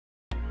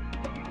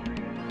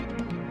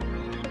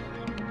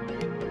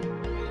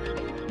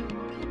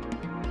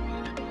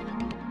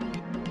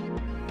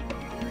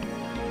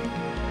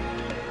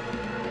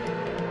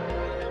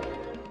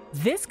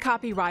This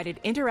copyrighted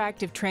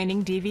interactive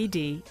training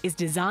DVD is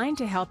designed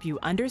to help you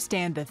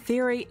understand the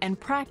theory and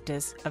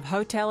practice of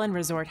hotel and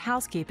resort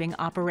housekeeping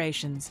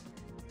operations.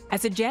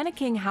 As a Jana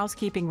King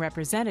housekeeping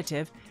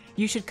representative,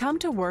 you should come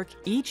to work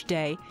each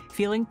day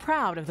feeling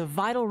proud of the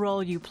vital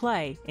role you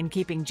play in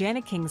keeping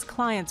Jana King's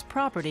clients'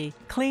 property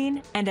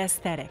clean and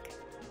aesthetic.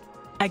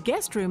 A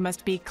guest room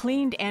must be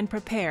cleaned and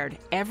prepared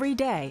every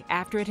day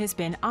after it has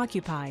been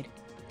occupied.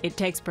 It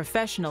takes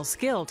professional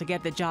skill to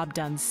get the job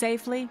done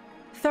safely,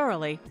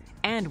 thoroughly,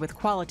 and with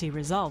quality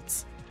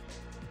results.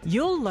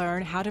 You'll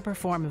learn how to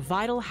perform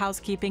vital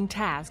housekeeping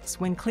tasks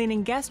when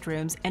cleaning guest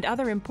rooms and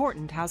other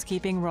important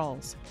housekeeping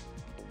roles.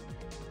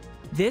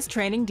 This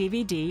training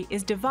DVD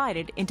is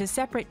divided into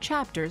separate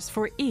chapters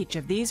for each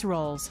of these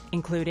roles,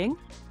 including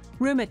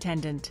room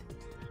attendant,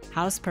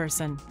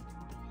 houseperson,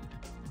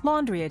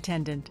 laundry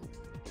attendant,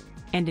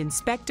 and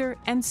inspector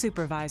and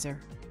supervisor.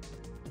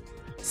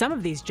 Some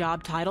of these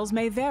job titles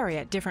may vary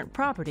at different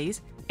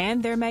properties,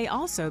 and there may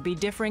also be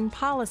differing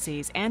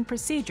policies and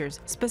procedures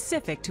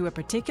specific to a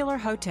particular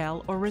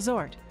hotel or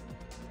resort.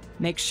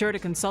 Make sure to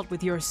consult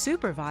with your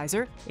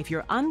supervisor if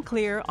you're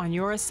unclear on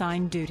your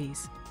assigned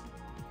duties.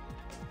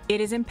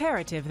 It is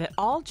imperative that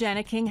all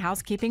Jana King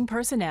housekeeping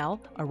personnel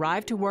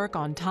arrive to work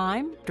on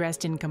time,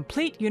 dressed in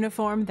complete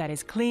uniform that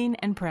is clean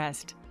and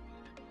pressed.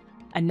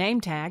 A name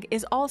tag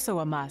is also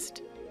a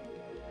must.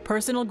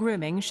 Personal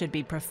grooming should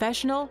be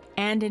professional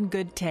and in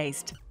good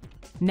taste.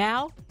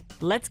 Now,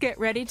 let's get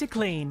ready to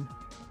clean.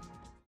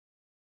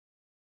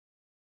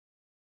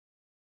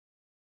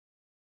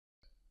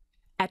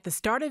 At the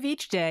start of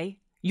each day,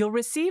 you'll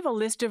receive a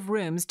list of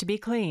rooms to be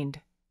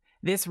cleaned.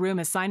 This room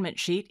assignment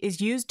sheet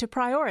is used to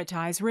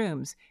prioritize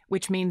rooms,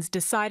 which means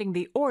deciding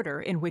the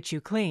order in which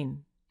you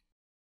clean.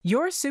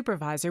 Your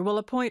supervisor will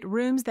appoint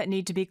rooms that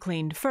need to be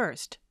cleaned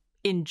first.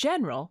 In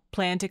general,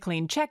 plan to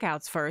clean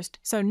checkouts first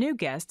so new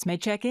guests may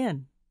check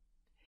in.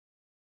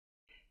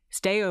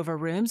 Stayover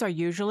rooms are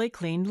usually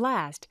cleaned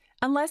last,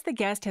 unless the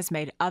guest has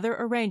made other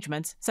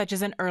arrangements, such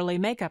as an early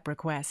makeup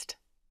request.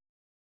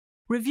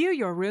 Review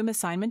your room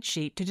assignment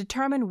sheet to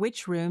determine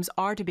which rooms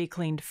are to be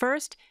cleaned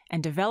first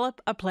and develop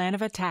a plan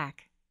of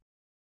attack.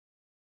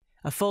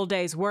 A full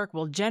day's work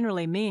will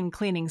generally mean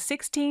cleaning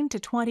 16 to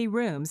 20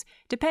 rooms,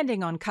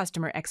 depending on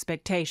customer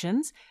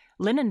expectations,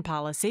 linen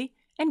policy,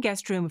 and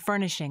guest room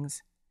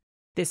furnishings.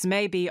 This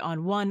may be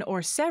on one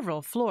or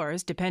several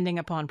floors, depending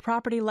upon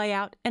property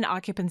layout and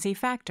occupancy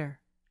factor.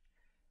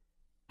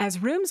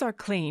 As rooms are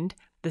cleaned,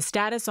 the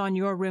status on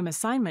your room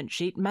assignment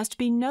sheet must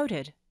be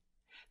noted.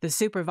 The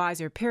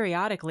supervisor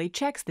periodically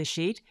checks the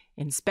sheet,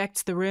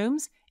 inspects the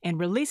rooms, and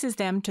releases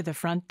them to the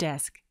front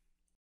desk.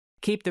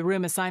 Keep the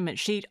room assignment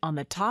sheet on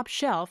the top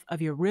shelf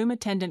of your room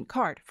attendant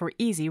cart for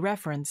easy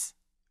reference.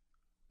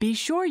 Be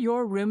sure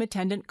your room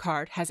attendant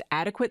cart has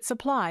adequate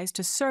supplies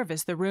to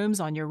service the rooms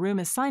on your room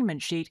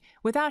assignment sheet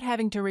without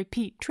having to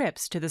repeat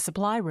trips to the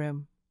supply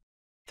room.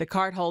 The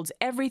cart holds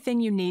everything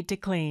you need to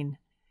clean.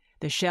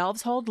 The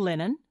shelves hold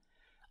linen.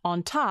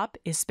 On top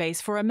is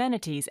space for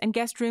amenities and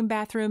guest room,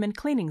 bathroom, and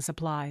cleaning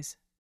supplies.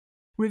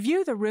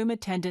 Review the room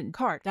attendant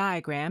cart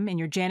diagram in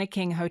your Jana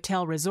King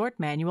Hotel Resort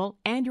Manual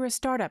and your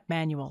Startup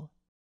Manual.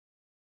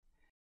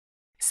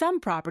 Some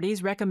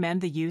properties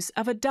recommend the use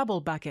of a double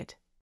bucket.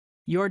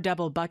 Your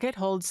double bucket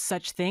holds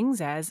such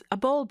things as a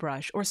bowl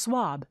brush or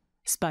swab,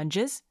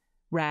 sponges,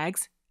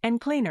 rags,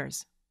 and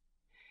cleaners.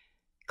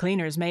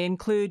 Cleaners may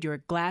include your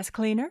glass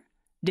cleaner,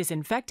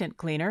 disinfectant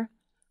cleaner,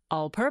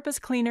 all-purpose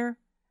cleaner,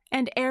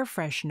 and air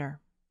freshener.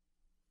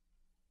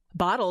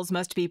 Bottles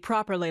must be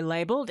properly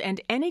labeled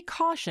and any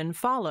caution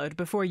followed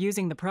before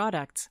using the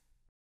products.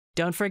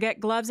 Don't forget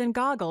gloves and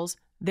goggles.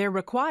 They're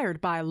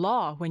required by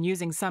law when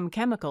using some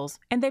chemicals,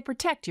 and they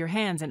protect your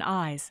hands and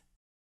eyes.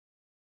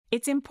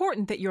 It's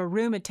important that your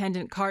room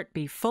attendant cart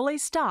be fully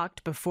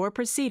stocked before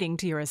proceeding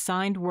to your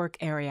assigned work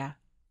area.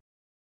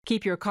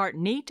 Keep your cart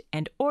neat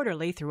and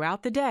orderly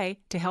throughout the day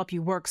to help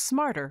you work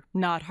smarter,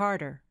 not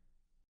harder.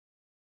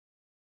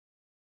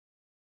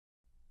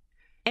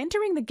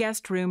 Entering the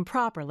guest room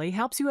properly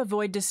helps you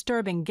avoid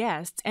disturbing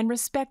guests and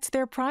respects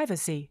their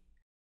privacy.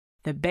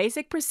 The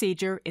basic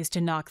procedure is to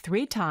knock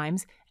 3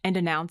 times and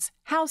announce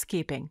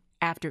 "Housekeeping"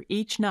 after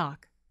each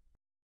knock.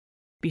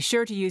 Be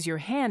sure to use your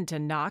hand to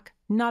knock,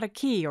 not a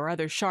key or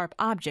other sharp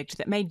object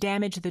that may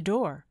damage the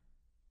door.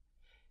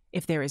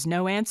 If there is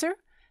no answer,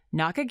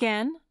 knock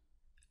again,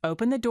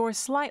 open the door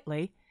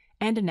slightly,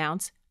 and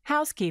announce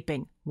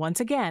 "Housekeeping" once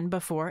again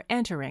before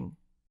entering.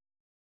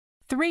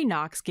 3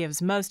 knocks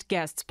gives most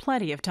guests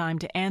plenty of time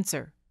to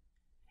answer.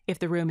 If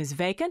the room is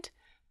vacant,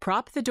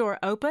 prop the door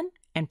open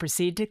and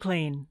proceed to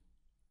clean.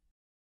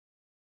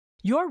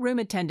 Your room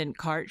attendant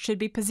cart should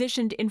be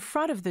positioned in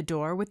front of the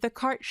door with the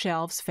cart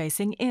shelves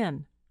facing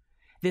in.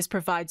 This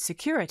provides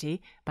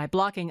security by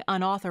blocking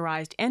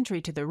unauthorized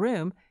entry to the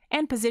room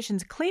and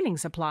positions cleaning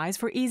supplies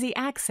for easy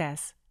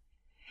access.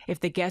 If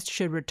the guest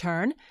should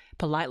return,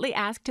 politely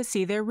ask to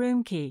see their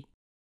room key.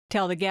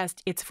 Tell the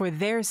guest it's for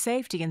their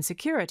safety and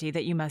security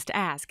that you must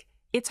ask.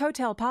 It's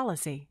hotel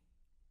policy.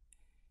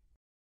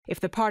 If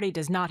the party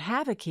does not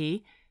have a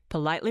key,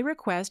 politely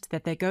request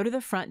that they go to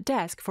the front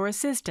desk for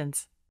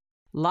assistance.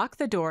 Lock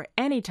the door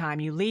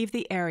anytime you leave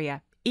the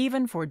area,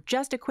 even for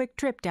just a quick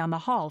trip down the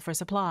hall for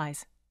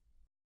supplies.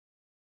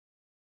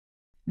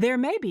 There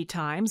may be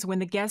times when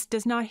the guest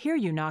does not hear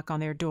you knock on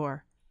their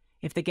door.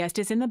 If the guest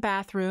is in the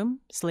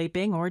bathroom,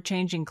 sleeping, or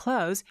changing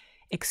clothes,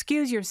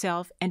 excuse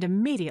yourself and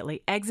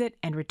immediately exit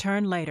and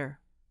return later.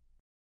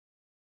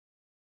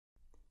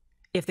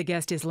 If the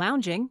guest is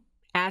lounging,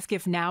 ask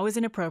if now is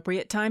an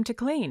appropriate time to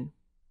clean.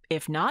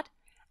 If not,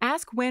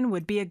 ask when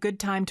would be a good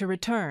time to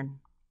return.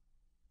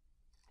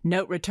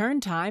 Note return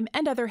time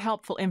and other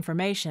helpful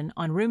information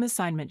on room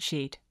assignment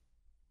sheet.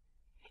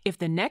 If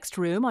the next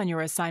room on your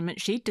assignment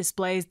sheet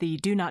displays the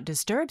Do Not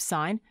Disturb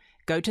sign,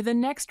 go to the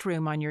next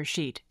room on your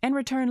sheet and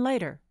return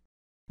later.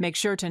 Make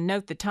sure to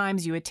note the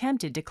times you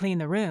attempted to clean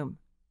the room.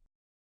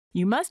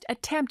 You must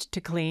attempt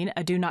to clean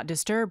a Do Not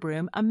Disturb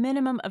room a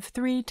minimum of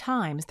 3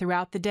 times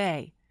throughout the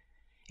day.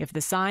 If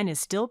the sign is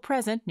still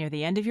present near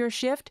the end of your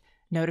shift,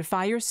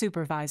 notify your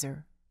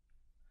supervisor.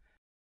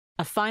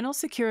 A final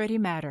security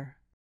matter.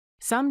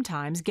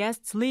 Sometimes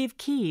guests leave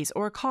keys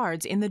or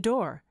cards in the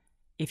door.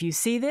 If you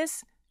see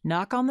this,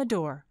 knock on the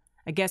door.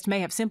 A guest may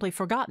have simply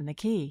forgotten the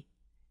key.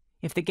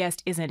 If the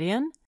guest isn't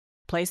in,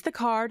 place the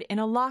card in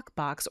a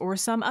lockbox or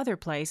some other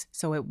place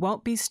so it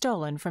won't be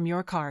stolen from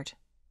your cart.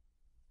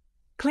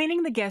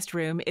 Cleaning the guest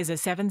room is a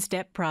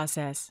 7-step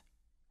process.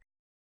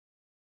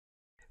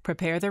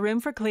 Prepare the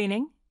room for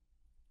cleaning.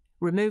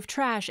 Remove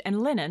trash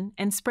and linen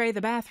and spray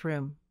the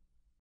bathroom.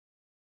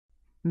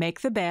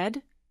 Make the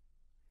bed.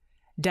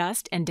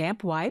 Dust and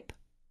damp wipe.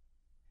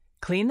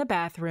 Clean the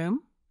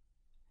bathroom.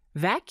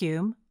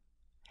 Vacuum.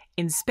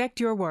 Inspect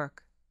your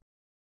work.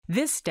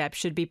 This step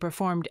should be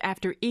performed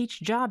after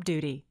each job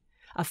duty.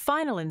 A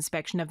final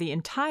inspection of the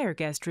entire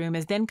guest room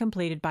is then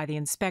completed by the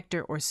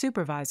inspector or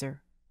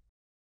supervisor.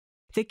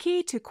 The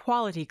key to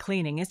quality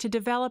cleaning is to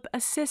develop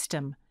a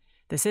system.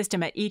 The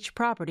system at each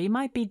property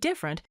might be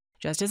different,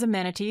 just as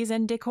amenities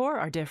and decor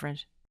are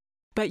different.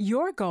 But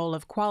your goal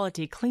of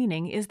quality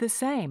cleaning is the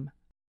same.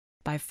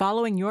 By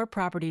following your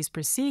property's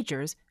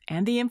procedures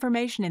and the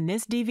information in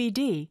this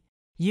DVD,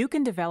 you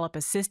can develop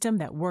a system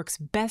that works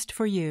best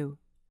for you.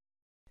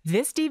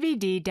 This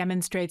DVD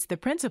demonstrates the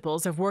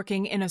principles of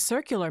working in a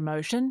circular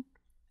motion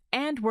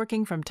and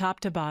working from top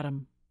to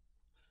bottom.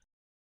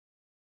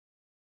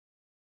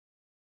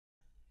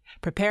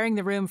 Preparing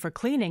the room for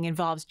cleaning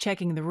involves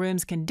checking the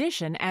room's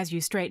condition as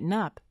you straighten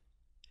up.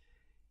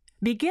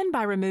 Begin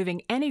by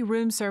removing any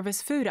room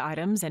service food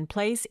items and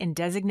place in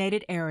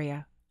designated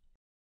area.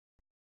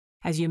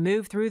 As you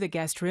move through the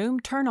guest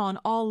room, turn on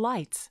all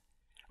lights.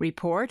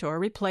 Report or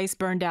replace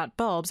burned-out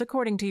bulbs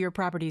according to your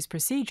property's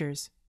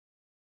procedures.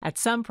 At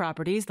some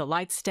properties, the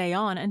lights stay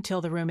on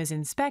until the room is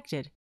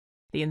inspected.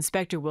 The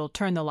inspector will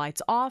turn the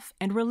lights off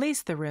and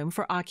release the room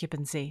for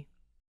occupancy.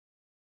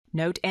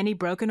 Note any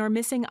broken or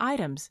missing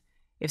items.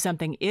 If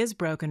something is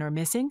broken or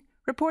missing,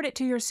 report it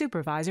to your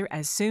supervisor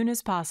as soon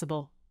as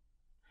possible.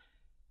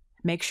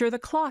 Make sure the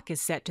clock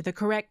is set to the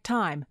correct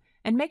time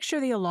and make sure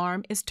the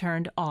alarm is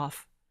turned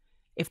off.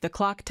 If the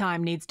clock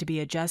time needs to be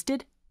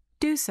adjusted,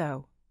 do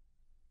so.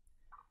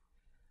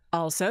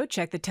 Also,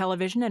 check the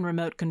television and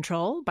remote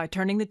control by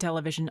turning the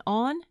television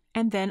on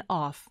and then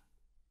off.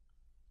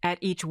 At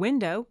each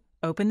window,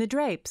 open the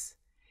drapes.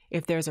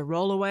 If there's a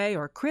rollaway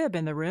or crib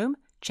in the room,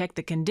 check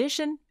the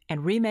condition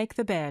and remake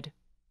the bed.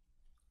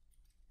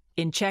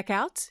 In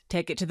checkouts,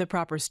 take it to the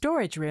proper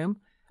storage room,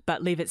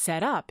 but leave it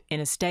set up in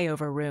a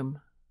stayover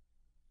room.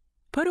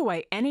 Put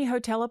away any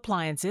hotel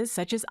appliances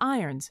such as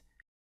irons.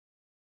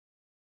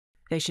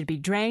 They should be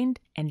drained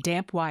and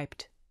damp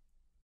wiped.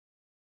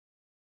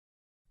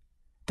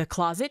 The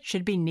closet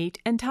should be neat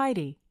and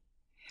tidy.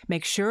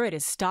 Make sure it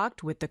is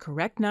stocked with the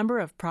correct number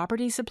of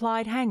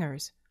property-supplied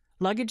hangers,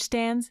 luggage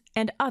stands,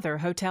 and other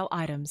hotel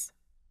items.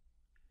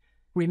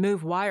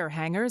 Remove wire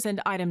hangers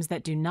and items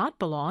that do not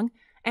belong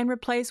and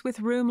replace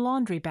with room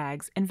laundry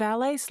bags and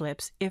valet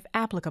slips if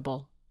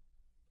applicable.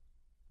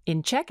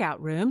 In checkout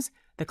rooms,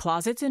 the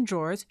closets and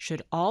drawers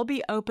should all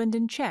be opened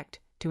and checked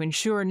to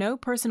ensure no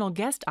personal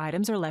guest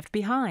items are left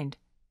behind.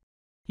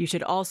 You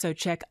should also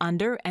check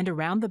under and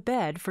around the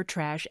bed for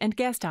trash and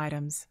guest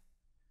items.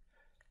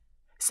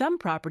 Some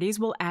properties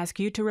will ask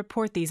you to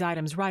report these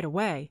items right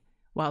away,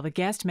 while the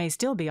guest may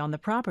still be on the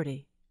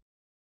property.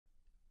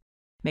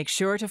 Make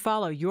sure to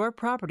follow your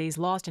property's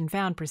lost and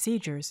found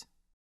procedures.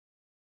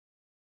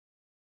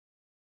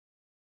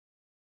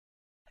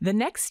 The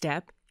next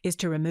step is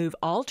to remove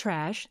all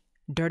trash,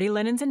 dirty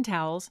linens and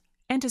towels,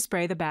 and to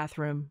spray the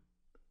bathroom.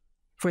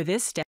 For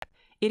this step,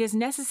 it is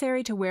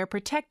necessary to wear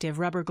protective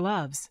rubber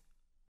gloves.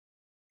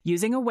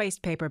 Using a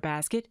waste paper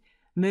basket,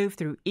 move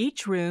through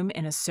each room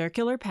in a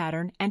circular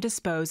pattern and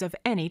dispose of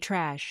any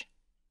trash.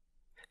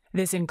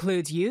 This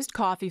includes used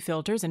coffee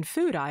filters and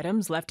food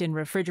items left in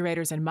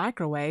refrigerators and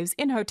microwaves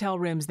in hotel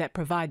rooms that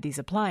provide these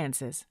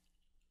appliances.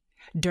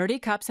 Dirty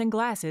cups and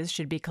glasses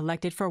should be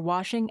collected for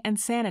washing and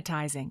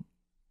sanitizing.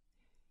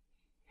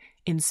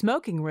 In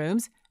smoking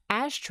rooms,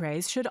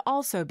 ashtrays should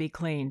also be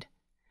cleaned.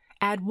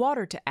 Add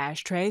water to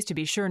ashtrays to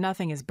be sure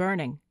nothing is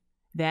burning.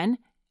 Then,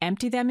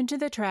 empty them into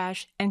the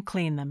trash and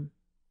clean them.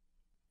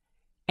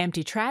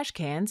 Empty trash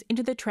cans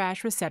into the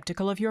trash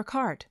receptacle of your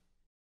cart.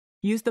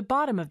 Use the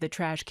bottom of the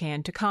trash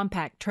can to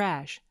compact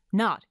trash,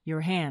 not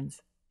your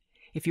hands.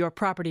 If your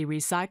property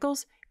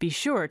recycles, be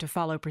sure to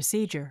follow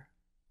procedure.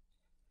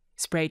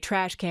 Spray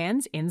trash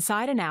cans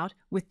inside and out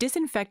with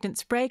disinfectant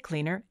spray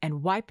cleaner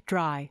and wipe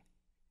dry.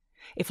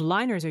 If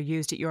liners are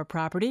used at your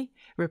property,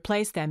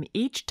 replace them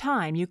each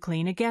time you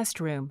clean a guest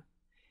room.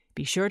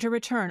 Be sure to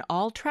return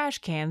all trash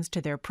cans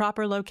to their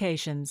proper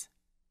locations.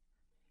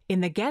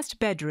 In the guest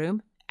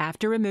bedroom,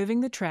 after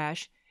removing the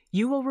trash,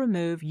 you will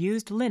remove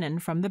used linen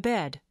from the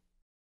bed.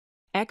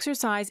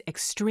 Exercise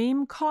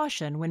extreme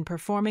caution when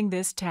performing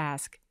this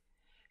task.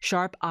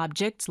 Sharp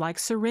objects like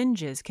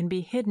syringes can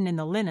be hidden in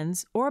the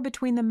linens or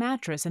between the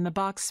mattress and the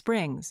box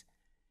springs.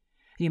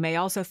 You may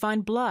also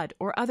find blood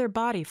or other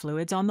body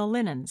fluids on the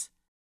linens.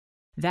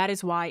 That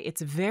is why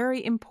it's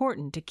very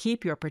important to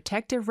keep your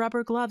protective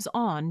rubber gloves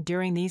on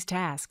during these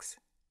tasks.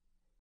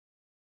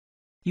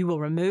 You will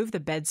remove the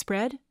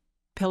bedspread,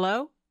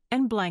 pillow,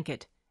 and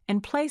blanket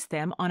and place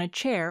them on a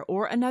chair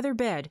or another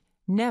bed,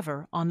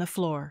 never on the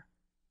floor.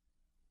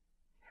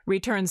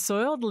 Return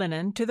soiled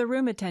linen to the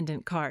room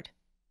attendant cart.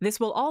 This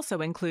will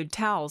also include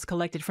towels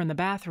collected from the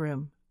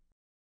bathroom.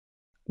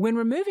 When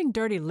removing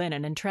dirty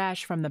linen and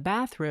trash from the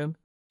bathroom,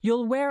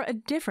 you'll wear a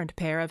different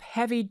pair of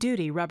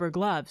heavy-duty rubber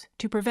gloves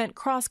to prevent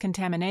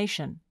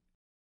cross-contamination.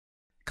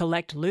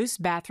 Collect loose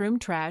bathroom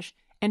trash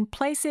and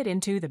place it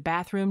into the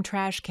bathroom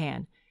trash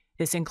can.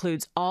 This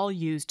includes all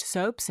used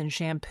soaps and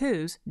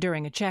shampoos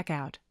during a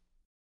checkout.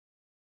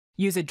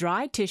 Use a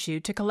dry tissue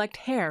to collect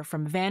hair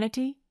from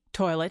vanity,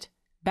 toilet,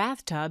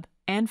 bathtub,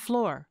 and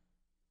floor.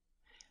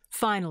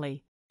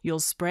 Finally, you'll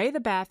spray the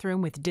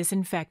bathroom with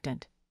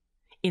disinfectant.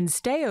 In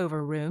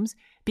stayover rooms,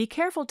 be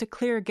careful to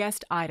clear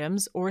guest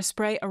items or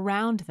spray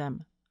around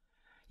them.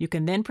 You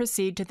can then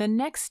proceed to the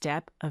next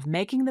step of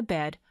making the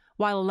bed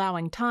while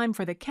allowing time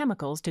for the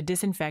chemicals to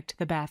disinfect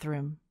the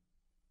bathroom.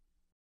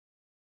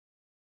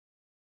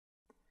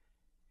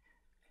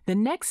 The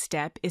next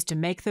step is to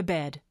make the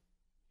bed.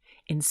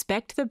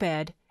 Inspect the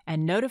bed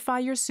and notify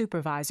your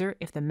supervisor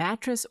if the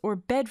mattress or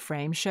bed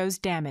frame shows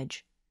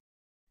damage.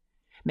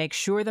 Make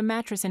sure the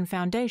mattress and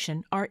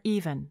foundation are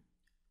even.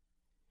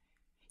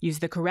 Use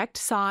the correct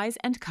size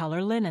and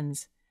color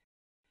linens.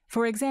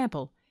 For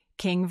example,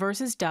 king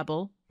versus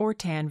double or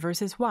tan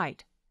versus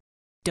white.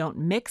 Don't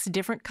mix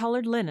different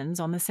colored linens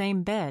on the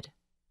same bed.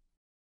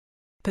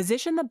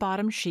 Position the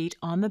bottom sheet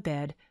on the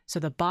bed so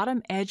the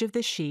bottom edge of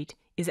the sheet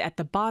is at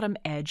the bottom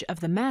edge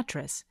of the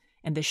mattress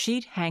and the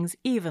sheet hangs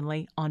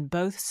evenly on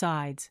both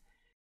sides.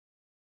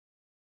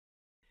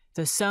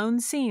 The sewn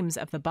seams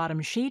of the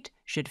bottom sheet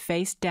should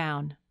face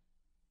down.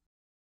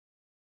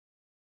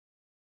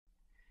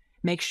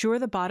 Make sure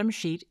the bottom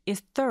sheet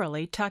is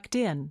thoroughly tucked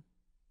in.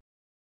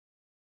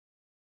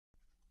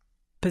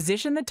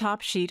 Position the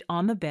top sheet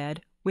on the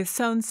bed with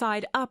sewn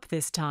side up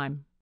this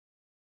time.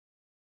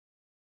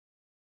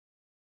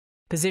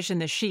 Position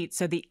the sheet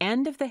so the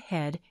end of the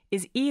head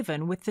is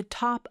even with the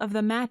top of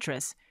the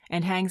mattress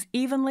and hangs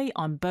evenly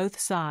on both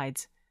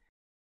sides.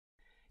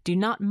 Do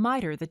not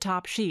miter the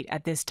top sheet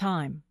at this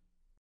time.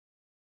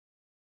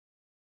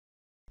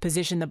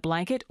 Position the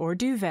blanket or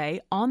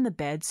duvet on the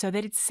bed so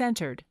that it's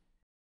centered.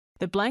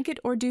 The blanket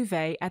or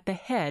duvet at the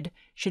head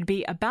should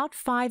be about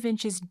 5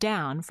 inches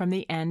down from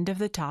the end of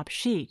the top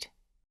sheet.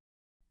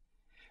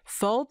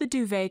 Fold the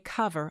duvet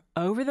cover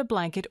over the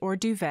blanket or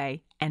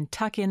duvet and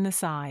tuck in the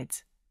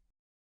sides.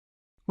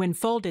 When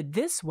folded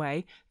this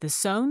way, the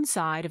sewn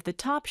side of the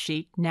top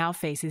sheet now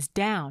faces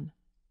down.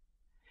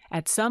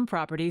 At some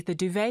properties, the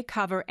duvet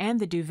cover and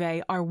the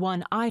duvet are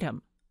one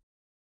item.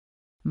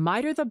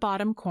 Miter the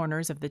bottom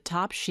corners of the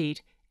top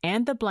sheet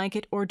and the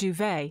blanket or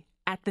duvet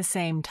at the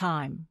same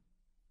time.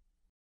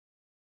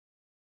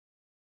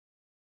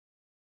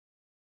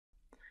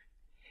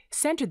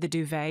 Center the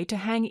duvet to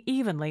hang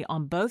evenly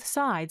on both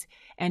sides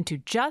and to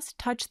just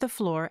touch the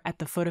floor at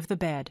the foot of the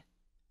bed.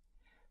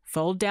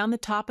 Fold down the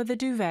top of the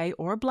duvet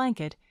or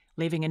blanket,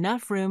 leaving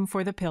enough room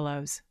for the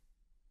pillows.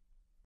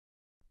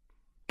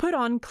 Put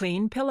on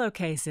clean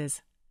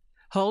pillowcases.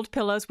 Hold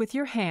pillows with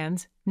your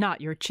hands,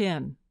 not your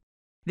chin.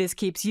 This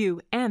keeps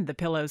you and the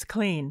pillows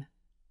clean.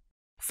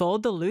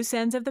 Fold the loose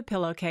ends of the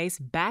pillowcase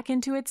back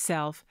into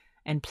itself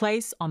and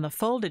place on the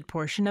folded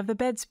portion of the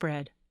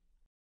bedspread.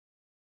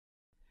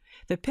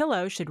 The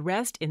pillow should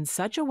rest in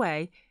such a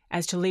way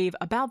as to leave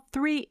about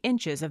 3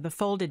 inches of the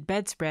folded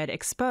bedspread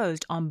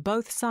exposed on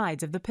both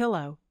sides of the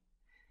pillow.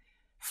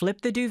 Flip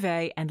the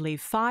duvet and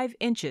leave 5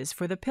 inches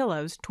for the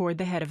pillows toward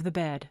the head of the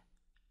bed.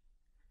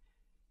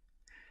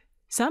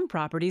 Some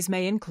properties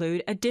may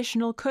include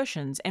additional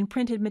cushions and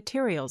printed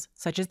materials,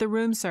 such as the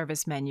room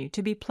service menu,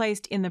 to be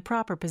placed in the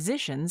proper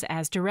positions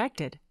as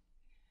directed.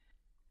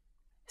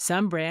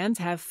 Some brands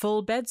have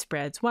full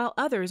bedspreads, while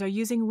others are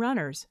using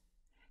runners.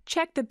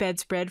 Check the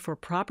bedspread for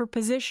proper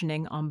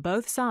positioning on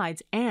both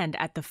sides and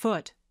at the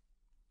foot.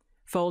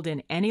 Fold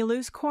in any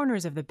loose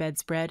corners of the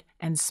bedspread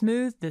and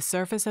smooth the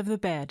surface of the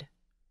bed.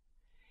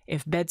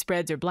 If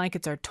bedspreads or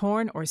blankets are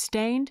torn or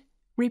stained,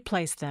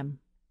 replace them.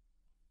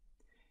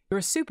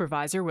 Your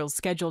supervisor will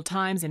schedule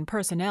times and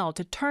personnel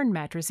to turn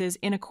mattresses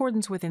in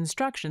accordance with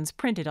instructions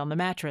printed on the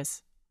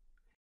mattress.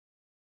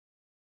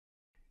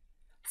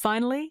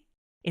 Finally,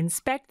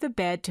 inspect the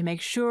bed to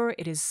make sure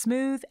it is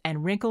smooth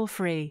and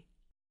wrinkle-free.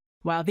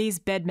 While these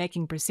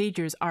bed-making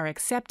procedures are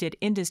accepted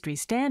industry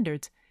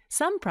standards,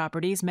 some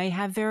properties may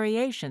have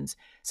variations,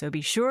 so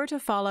be sure to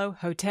follow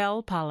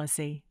hotel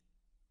policy.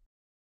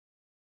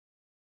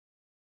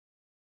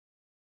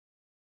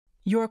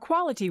 Your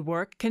quality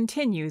work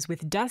continues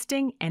with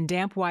dusting and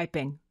damp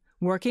wiping,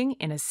 working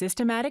in a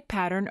systematic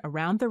pattern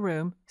around the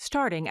room,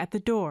 starting at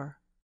the door.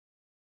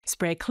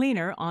 Spray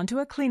cleaner onto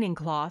a cleaning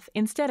cloth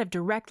instead of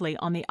directly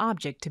on the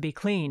object to be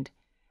cleaned.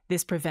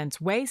 This prevents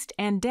waste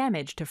and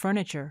damage to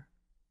furniture.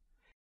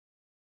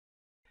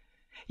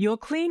 You'll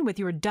clean with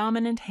your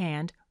dominant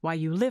hand while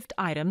you lift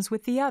items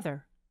with the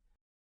other.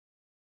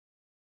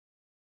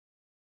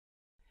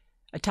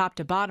 A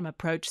top-to-bottom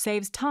approach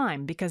saves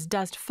time because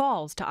dust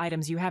falls to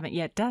items you haven't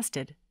yet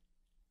dusted.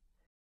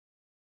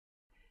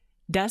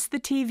 Dust the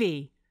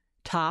TV,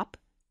 top,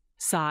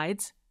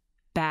 sides,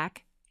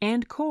 back,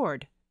 and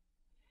cord.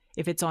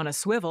 If it's on a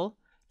swivel,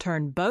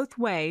 turn both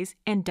ways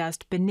and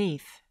dust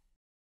beneath.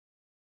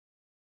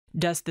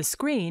 Dust the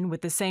screen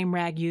with the same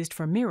rag used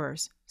for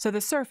mirrors, so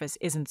the surface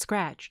isn't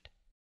scratched.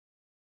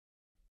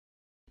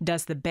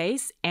 Dust the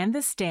base and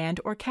the stand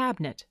or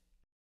cabinet.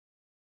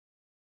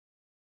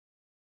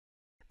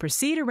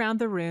 Proceed around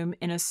the room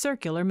in a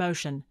circular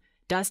motion,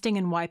 dusting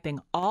and wiping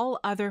all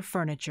other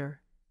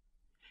furniture.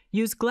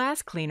 Use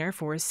glass cleaner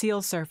for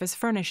seal surface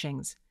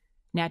furnishings.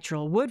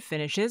 Natural wood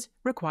finishes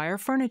require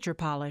furniture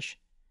polish.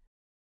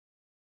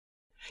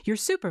 Your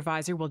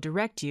supervisor will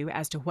direct you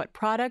as to what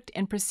product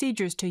and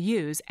procedures to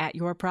use at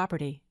your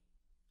property.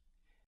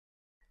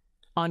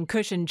 On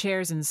cushioned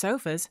chairs and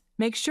sofas,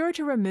 make sure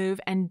to remove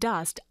and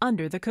dust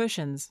under the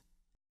cushions.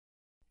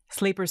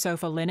 Sleeper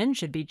sofa linen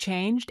should be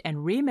changed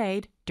and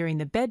remade during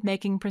the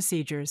bed-making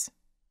procedures.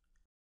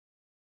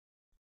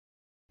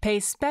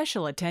 Pay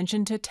special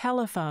attention to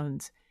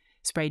telephones.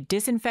 Spray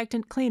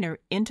disinfectant cleaner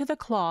into the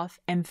cloth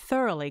and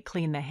thoroughly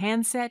clean the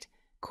handset,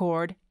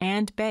 cord,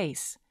 and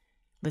base.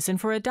 Listen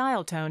for a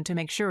dial tone to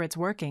make sure it's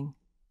working.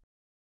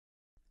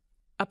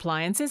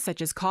 Appliances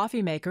such as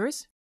coffee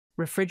makers,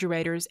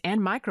 refrigerators,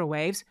 and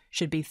microwaves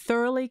should be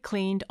thoroughly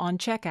cleaned on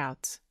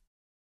checkouts.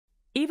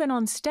 Even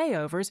on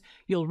stayovers,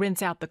 you'll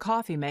rinse out the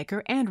coffee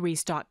maker and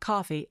restock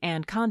coffee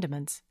and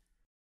condiments.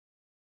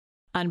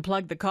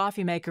 Unplug the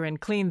coffee maker and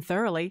clean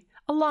thoroughly,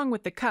 along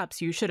with the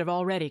cups you should have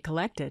already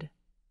collected.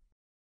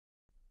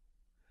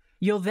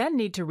 You'll then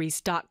need to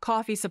restock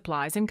coffee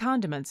supplies and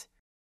condiments,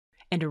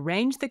 and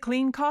arrange the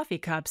clean coffee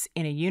cups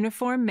in a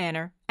uniform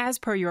manner as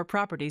per your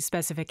property's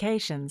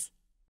specifications.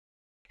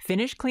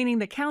 Finish cleaning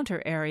the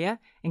counter area,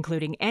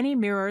 including any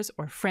mirrors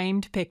or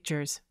framed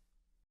pictures.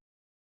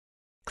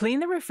 Clean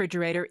the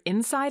refrigerator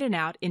inside and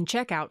out in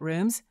checkout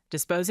rooms,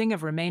 disposing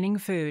of remaining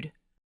food.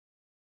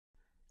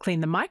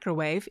 Clean the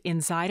microwave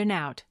inside and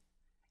out.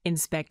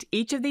 Inspect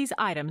each of these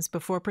items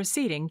before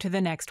proceeding to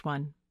the next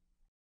one.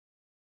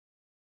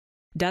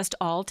 Dust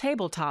all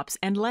tabletops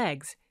and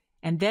legs,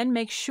 and then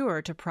make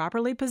sure to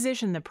properly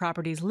position the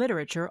property's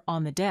literature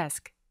on the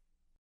desk.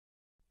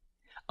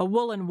 A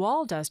woolen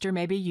wall duster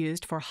may be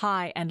used for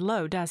high and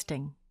low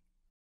dusting.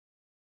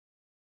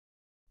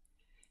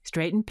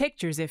 Straighten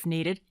pictures if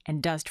needed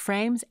and dust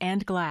frames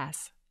and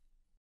glass.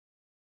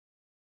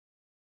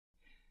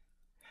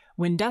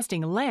 When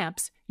dusting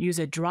lamps, use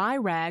a dry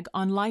rag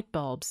on light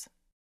bulbs.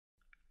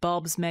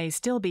 Bulbs may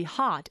still be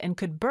hot and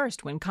could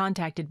burst when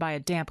contacted by a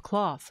damp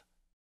cloth.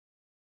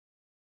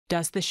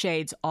 Dust the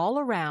shades all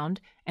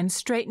around and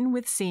straighten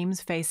with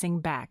seams facing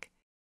back.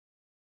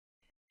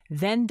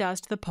 Then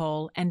dust the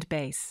pole and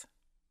base.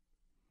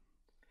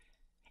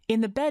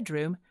 In the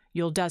bedroom,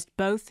 you'll dust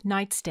both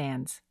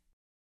nightstands.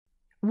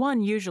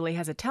 One usually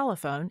has a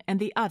telephone and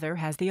the other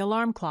has the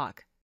alarm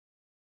clock.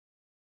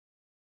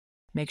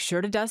 Make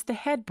sure to dust the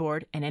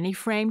headboard and any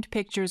framed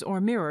pictures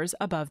or mirrors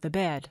above the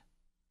bed.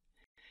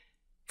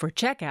 For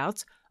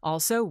checkouts,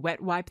 also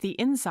wet wipe the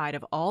inside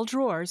of all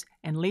drawers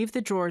and leave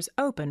the drawers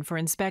open for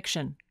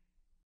inspection.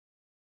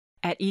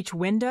 At each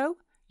window,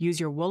 use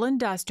your woolen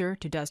duster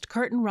to dust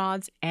curtain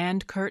rods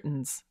and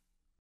curtains.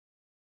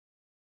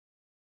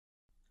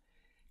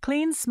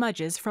 Clean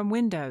smudges from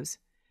windows.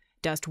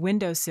 Dust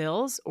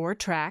windowsills or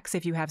tracks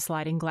if you have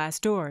sliding glass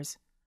doors.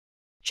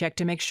 Check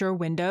to make sure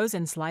windows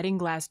and sliding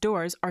glass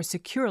doors are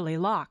securely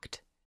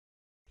locked.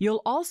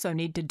 You'll also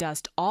need to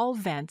dust all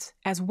vents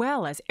as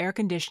well as air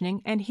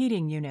conditioning and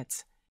heating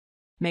units.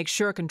 Make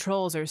sure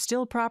controls are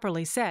still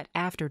properly set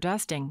after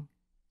dusting.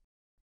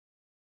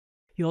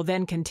 You'll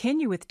then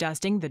continue with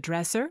dusting the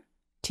dresser,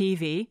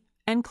 TV,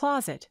 and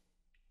closet.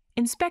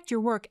 Inspect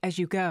your work as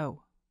you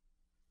go.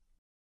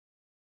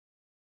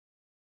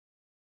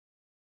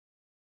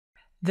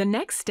 The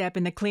next step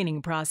in the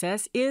cleaning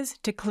process is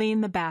to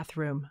clean the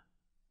bathroom.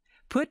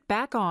 Put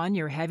back on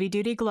your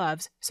heavy-duty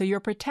gloves so you're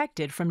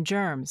protected from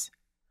germs.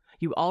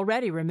 You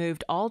already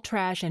removed all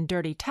trash and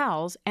dirty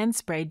towels and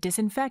sprayed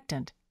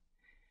disinfectant.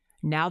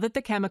 Now that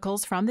the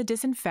chemicals from the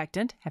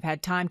disinfectant have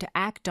had time to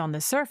act on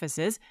the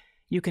surfaces,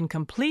 you can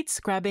complete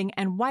scrubbing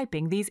and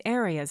wiping these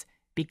areas,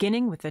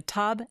 beginning with the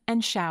tub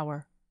and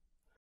shower.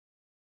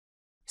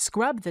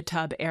 Scrub the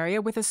tub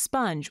area with a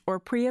sponge or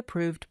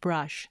pre-approved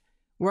brush.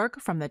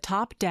 Work from the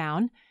top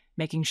down,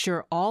 making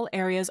sure all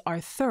areas are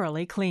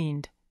thoroughly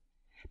cleaned.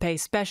 Pay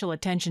special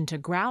attention to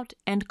grout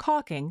and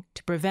caulking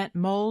to prevent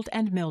mold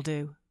and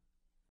mildew.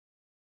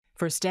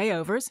 For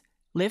stayovers,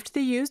 lift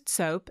the used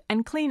soap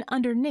and clean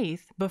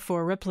underneath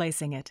before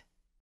replacing it.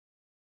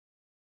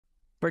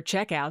 For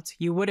checkouts,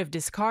 you would have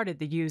discarded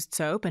the used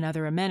soap and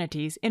other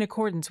amenities in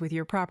accordance with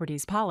your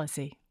property's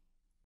policy.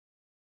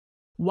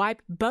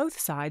 Wipe both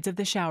sides of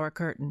the shower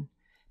curtain.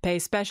 Pay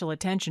special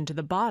attention to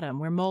the bottom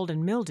where mold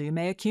and mildew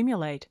may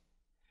accumulate.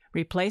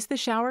 Replace the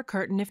shower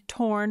curtain if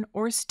torn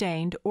or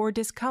stained or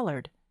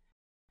discolored.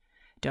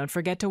 Don't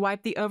forget to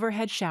wipe the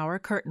overhead shower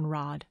curtain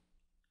rod.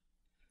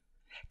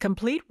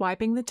 Complete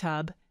wiping the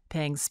tub,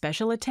 paying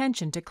special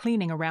attention to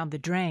cleaning around the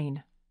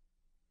drain.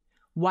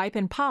 Wipe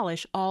and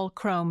polish all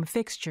chrome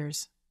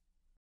fixtures.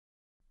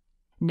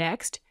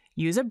 Next,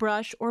 use a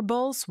brush or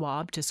bowl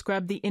swab to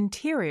scrub the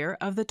interior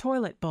of the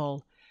toilet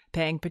bowl,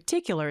 paying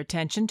particular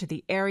attention to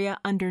the area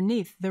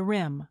underneath the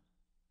rim.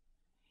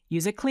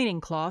 Use a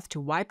cleaning cloth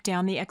to wipe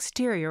down the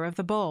exterior of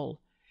the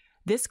bowl.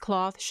 This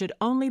cloth should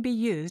only be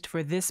used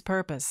for this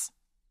purpose.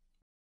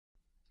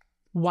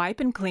 Wipe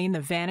and clean the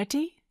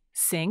vanity,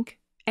 sink,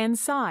 and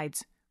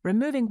sides,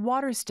 removing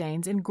water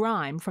stains and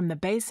grime from the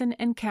basin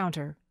and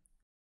counter.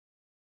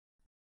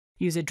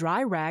 Use a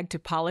dry rag to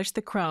polish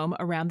the chrome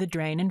around the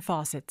drain and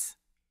faucets.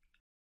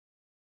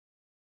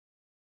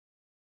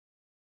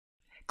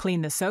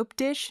 Clean the soap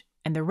dish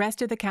and the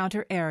rest of the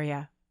counter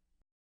area.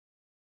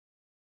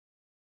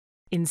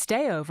 In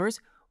stayovers,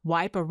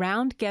 wipe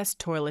around guest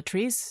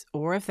toiletries,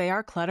 or if they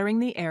are cluttering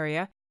the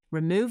area,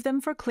 remove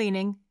them for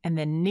cleaning and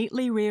then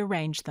neatly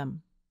rearrange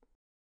them.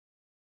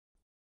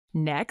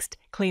 Next,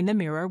 clean the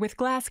mirror with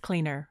glass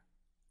cleaner.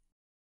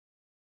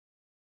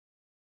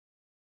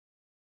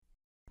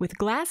 With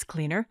glass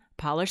cleaner,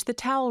 polish the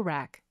towel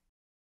rack.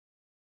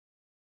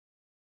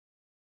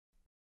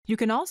 You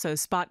can also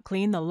spot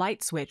clean the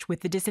light switch with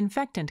the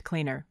disinfectant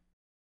cleaner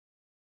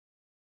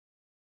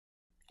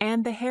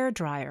and the hair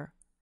dryer.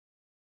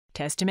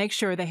 Test to make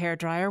sure the hair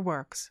dryer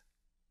works.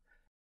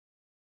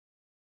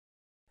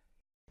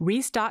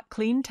 Restock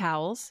clean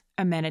towels,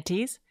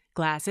 amenities,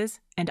 glasses,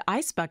 and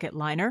ice bucket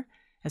liner,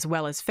 as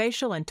well as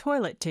facial and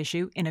toilet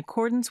tissue in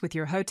accordance with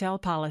your hotel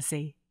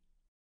policy.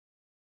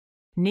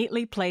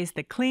 Neatly place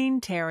the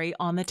clean terry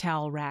on the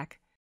towel rack.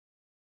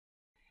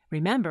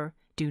 Remember,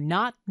 do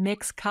not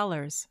mix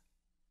colors.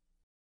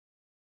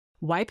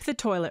 Wipe the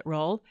toilet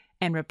roll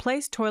and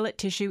replace toilet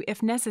tissue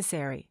if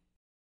necessary.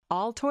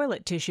 All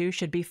toilet tissue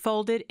should be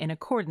folded in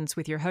accordance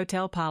with your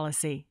hotel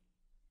policy.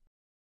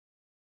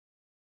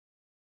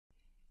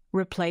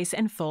 Replace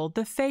and fold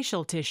the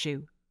facial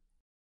tissue.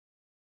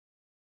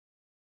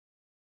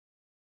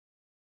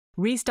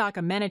 Restock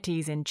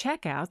amenities in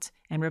checkouts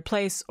and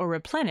replace or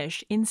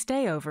replenish in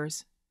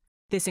stayovers.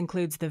 This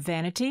includes the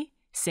vanity,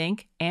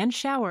 sink, and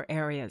shower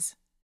areas.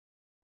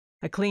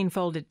 A clean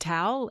folded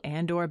towel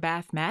and/or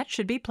bath mat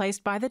should be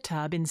placed by the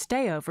tub in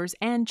stayovers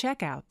and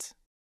checkouts.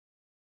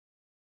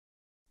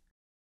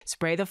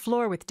 Spray the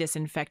floor with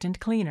disinfectant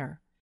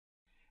cleaner.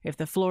 If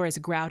the floor is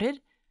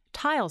grouted,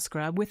 tile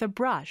scrub with a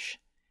brush.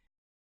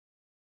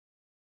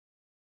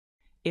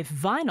 If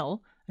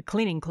vinyl, a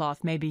cleaning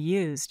cloth may be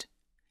used.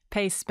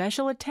 Pay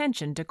special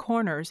attention to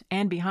corners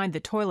and behind the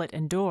toilet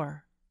and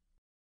door.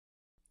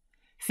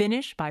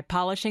 Finish by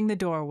polishing the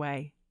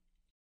doorway.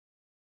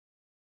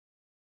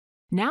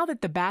 Now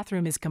that the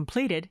bathroom is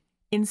completed,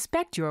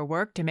 inspect your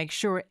work to make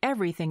sure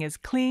everything is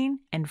clean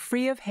and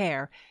free of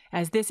hair,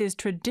 as this is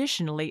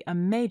traditionally a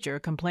major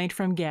complaint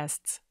from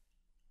guests.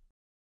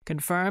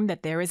 Confirm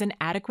that there is an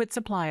adequate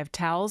supply of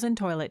towels and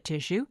toilet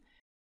tissue.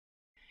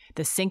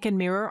 The sink and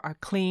mirror are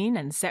clean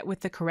and set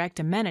with the correct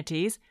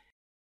amenities.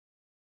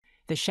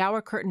 The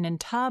shower curtain and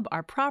tub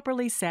are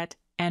properly set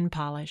and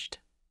polished.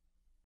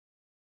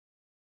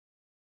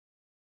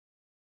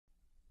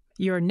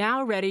 You're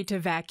now ready to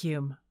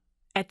vacuum.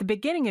 At the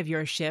beginning of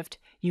your shift,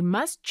 you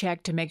must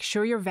check to make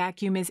sure your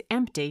vacuum is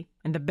empty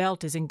and the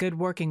belt is in good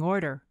working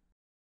order.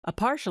 A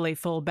partially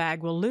full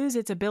bag will lose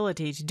its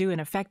ability to do an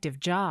effective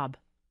job.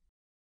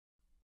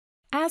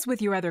 As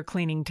with your other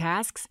cleaning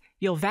tasks,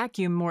 you'll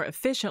vacuum more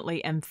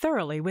efficiently and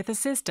thoroughly with a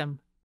system.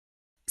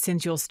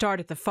 Since you'll start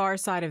at the far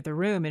side of the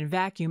room and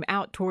vacuum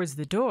out towards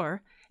the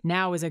door,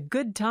 now is a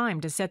good time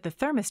to set the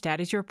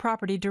thermostat as your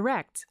property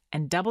directs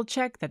and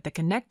double-check that the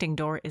connecting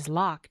door is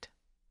locked.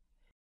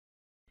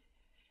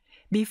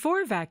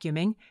 Before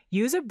vacuuming,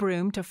 use a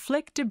broom to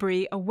flick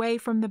debris away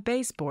from the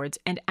baseboards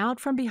and out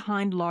from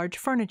behind large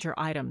furniture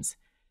items.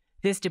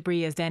 This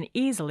debris is then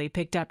easily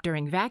picked up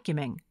during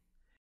vacuuming.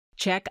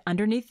 Check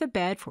underneath the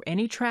bed for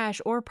any trash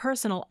or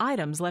personal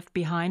items left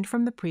behind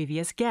from the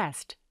previous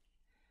guest.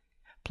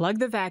 Plug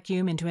the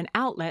vacuum into an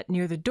outlet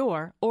near the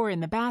door or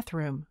in the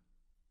bathroom.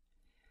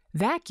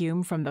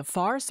 Vacuum from the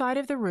far side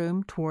of the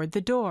room toward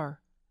the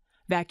door.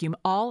 Vacuum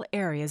all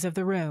areas of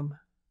the room.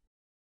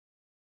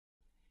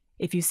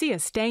 If you see a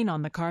stain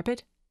on the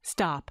carpet,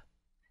 stop.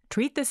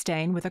 Treat the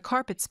stain with a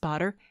carpet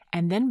spotter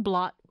and then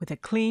blot with a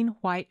clean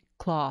white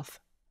cloth.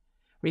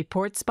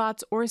 Report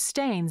spots or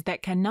stains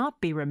that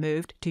cannot be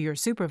removed to your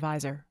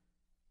supervisor.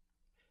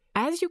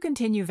 As you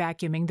continue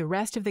vacuuming the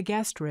rest of the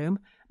guest room,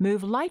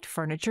 move light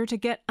furniture to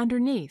get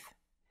underneath.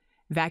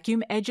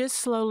 Vacuum edges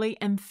slowly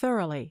and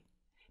thoroughly.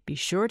 Be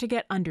sure to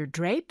get under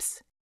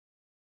drapes,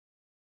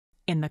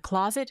 in the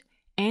closet,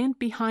 and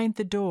behind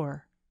the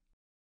door.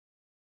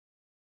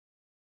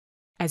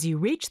 As you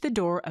reach the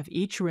door of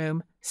each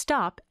room,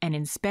 stop and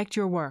inspect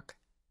your work.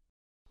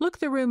 Look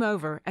the room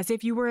over as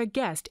if you were a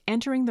guest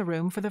entering the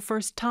room for the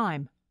first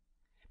time.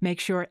 Make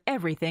sure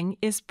everything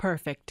is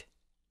perfect.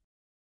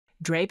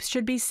 Drapes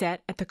should be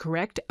set at the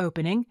correct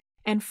opening,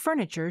 and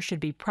furniture should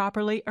be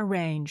properly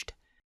arranged.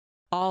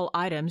 All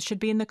items should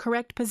be in the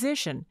correct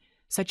position,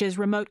 such as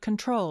remote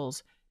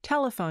controls,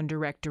 telephone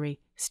directory,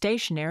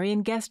 stationery,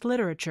 and guest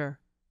literature.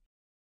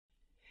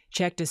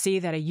 Check to see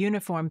that a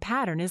uniform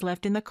pattern is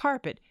left in the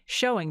carpet,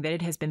 showing that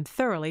it has been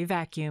thoroughly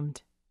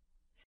vacuumed.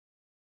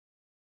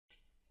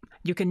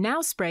 You can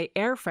now spray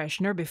air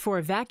freshener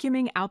before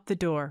vacuuming out the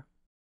door.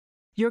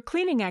 Your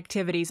cleaning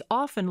activities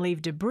often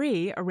leave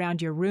debris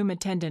around your room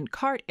attendant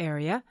cart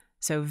area,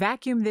 so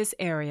vacuum this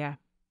area.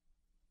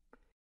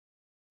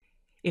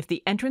 If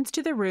the entrance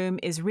to the room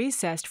is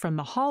recessed from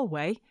the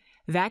hallway,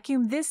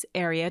 vacuum this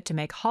area to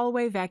make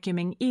hallway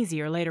vacuuming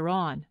easier later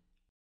on.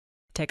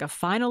 Take a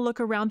final look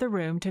around the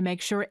room to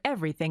make sure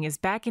everything is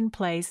back in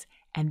place,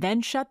 and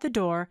then shut the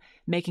door,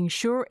 making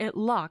sure it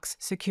locks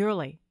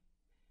securely.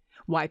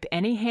 Wipe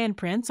any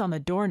handprints on the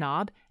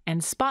doorknob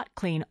and spot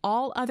clean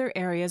all other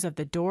areas of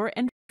the door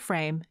and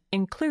frame,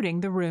 including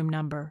the room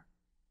number.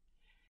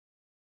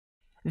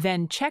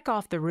 Then check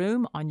off the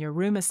room on your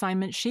room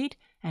assignment sheet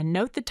and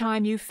note the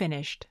time you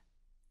finished.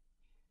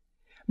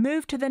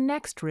 Move to the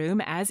next room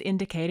as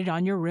indicated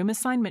on your room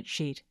assignment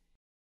sheet.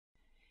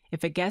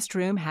 If a guest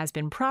room has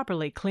been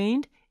properly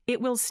cleaned, it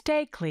will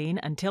stay clean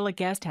until a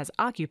guest has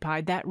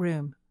occupied that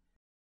room.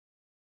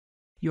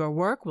 Your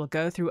work will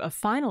go through a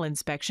final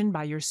inspection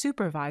by your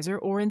supervisor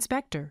or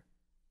inspector.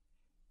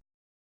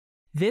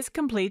 This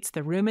completes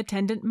the room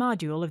attendant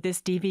module of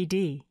this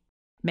DVD.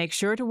 Make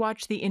sure to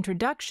watch the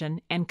introduction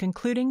and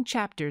concluding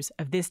chapters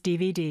of this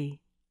DVD.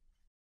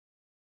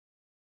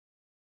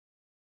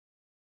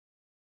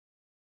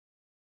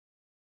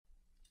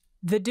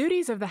 The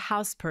duties of the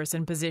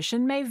houseperson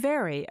position may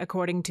vary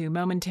according to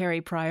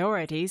momentary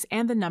priorities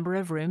and the number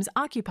of rooms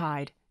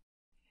occupied.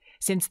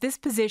 Since this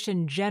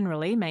position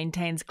generally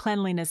maintains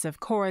cleanliness of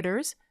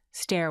corridors,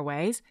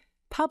 stairways,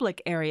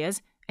 public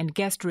areas, and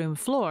guest room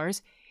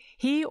floors,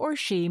 he or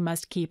she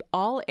must keep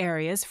all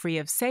areas free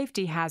of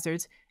safety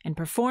hazards and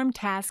perform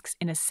tasks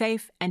in a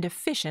safe and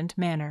efficient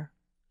manner.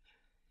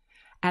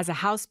 As a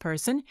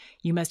houseperson,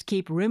 you must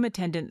keep room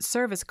attendant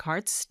service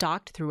carts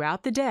stocked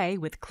throughout the day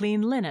with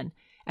clean linen,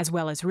 as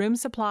well as room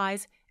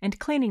supplies and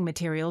cleaning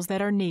materials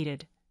that are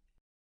needed.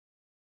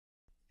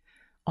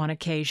 On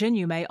occasion,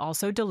 you may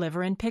also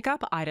deliver and pick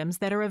up items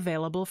that are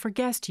available for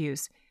guest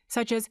use,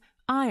 such as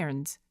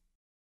irons,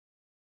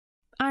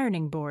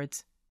 ironing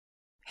boards,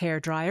 hair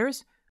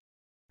dryers,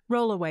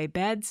 roll-away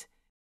beds,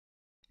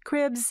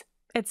 cribs,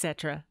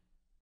 etc.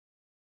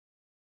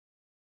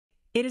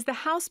 It is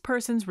the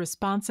houseperson's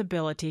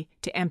responsibility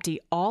to empty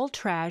all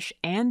trash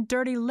and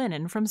dirty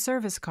linen from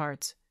service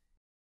carts.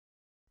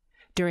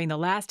 During the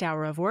last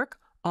hour of work,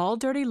 all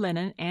dirty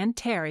linen and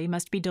terry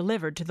must be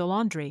delivered to the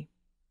laundry.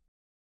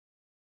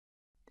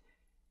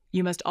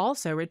 You must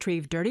also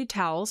retrieve dirty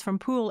towels from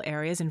pool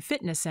areas and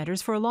fitness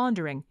centers for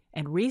laundering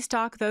and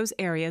restock those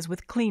areas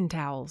with clean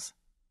towels.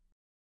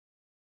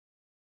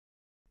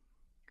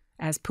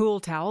 As pool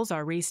towels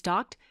are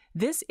restocked,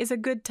 this is a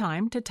good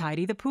time to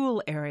tidy the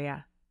pool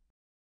area.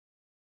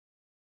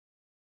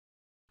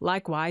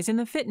 Likewise, in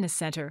the fitness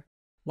center,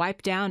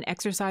 wipe down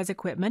exercise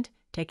equipment,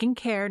 taking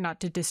care not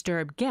to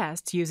disturb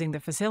guests using the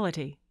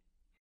facility.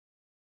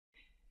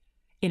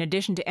 In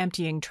addition to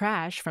emptying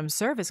trash from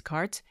service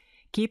carts,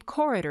 keep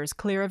corridors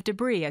clear of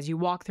debris as you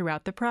walk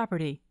throughout the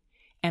property.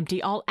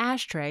 Empty all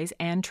ashtrays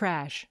and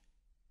trash.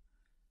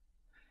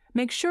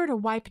 Make sure to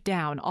wipe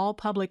down all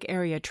public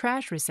area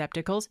trash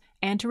receptacles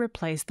and to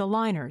replace the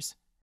liners.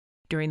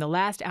 During the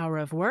last hour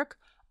of work,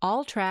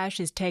 all trash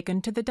is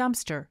taken to the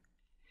dumpster.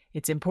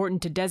 It's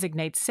important to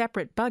designate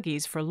separate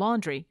buggies for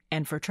laundry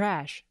and for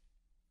trash.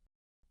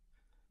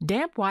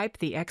 Damp wipe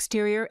the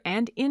exterior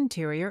and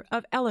interior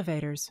of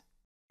elevators.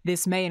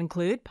 This may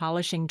include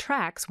polishing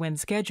tracks when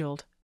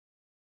scheduled.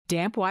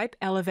 Damp wipe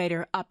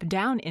elevator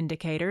up-down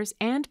indicators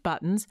and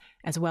buttons,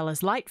 as well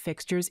as light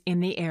fixtures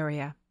in the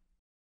area.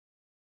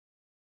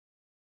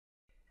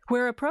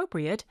 Where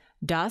appropriate,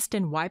 dust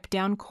and wipe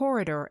down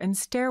corridor and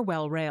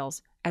stairwell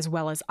rails, as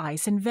well as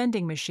ice and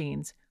vending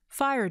machines,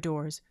 fire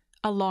doors,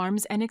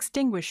 alarms and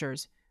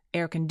extinguishers,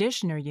 air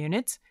conditioner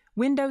units,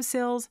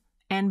 windowsills,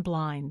 and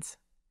blinds.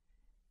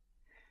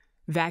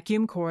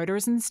 Vacuum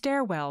corridors and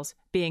stairwells,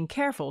 being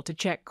careful to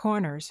check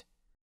corners.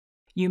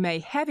 You may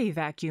heavy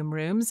vacuum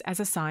rooms as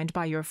assigned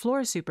by your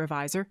floor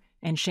supervisor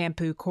and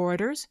shampoo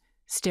corridors,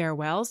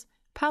 stairwells,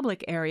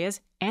 public areas,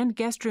 and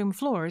guest room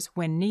floors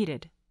when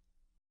needed.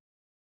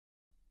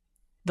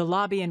 The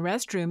lobby and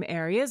restroom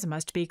areas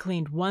must be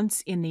cleaned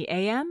once in the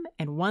AM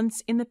and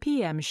once in the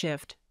PM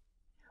shift.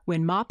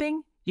 When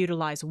mopping,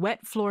 utilize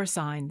wet floor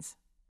signs.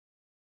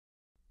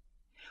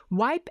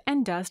 Wipe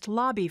and dust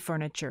lobby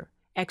furniture,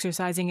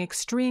 exercising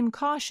extreme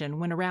caution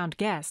when around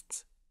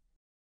guests.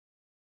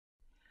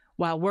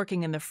 While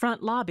working in the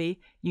front lobby,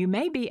 you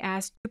may be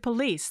asked to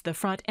police the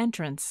front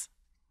entrance.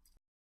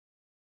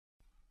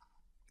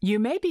 You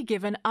may be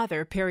given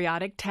other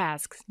periodic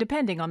tasks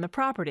depending on the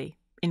property,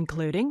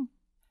 including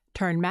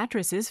turn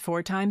mattresses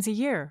 4 times a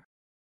year,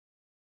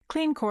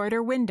 clean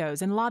corridor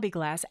windows and lobby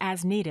glass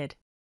as needed,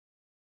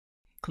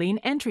 clean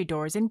entry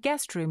doors and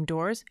guest room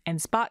doors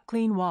and spot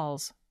clean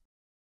walls,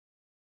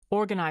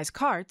 organize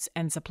carts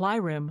and supply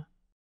room,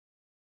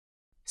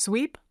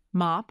 sweep,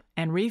 mop,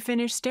 and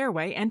refinish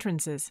stairway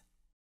entrances,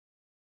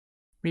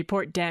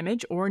 report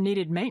damage or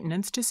needed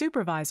maintenance to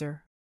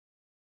supervisor,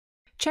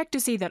 check to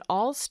see that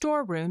all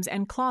storerooms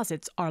and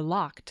closets are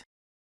locked,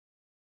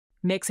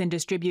 mix and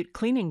distribute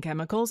cleaning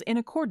chemicals in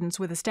accordance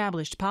with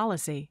established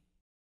policy.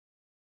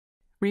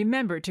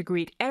 Remember to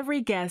greet every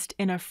guest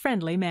in a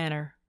friendly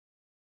manner.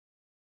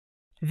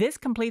 This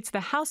completes the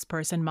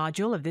Houseperson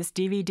module of this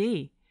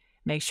DVD.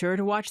 Make sure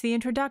to watch the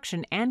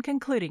introduction and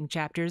concluding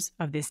chapters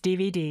of this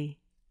DVD.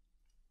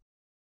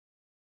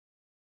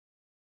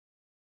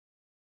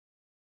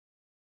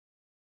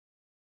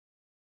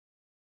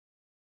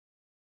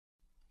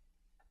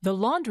 The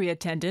laundry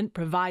attendant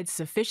provides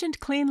sufficient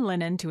clean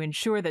linen to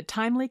ensure the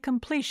timely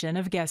completion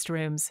of guest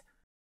rooms.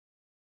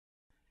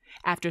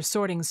 After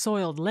sorting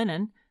soiled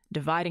linen,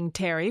 dividing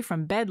terry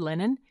from bed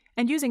linen,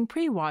 and using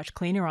pre-wash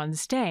cleaner on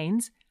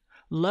stains,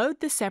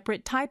 load the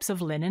separate types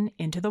of linen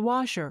into the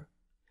washer.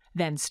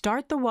 Then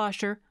start the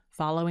washer,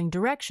 following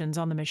directions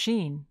on the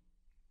machine.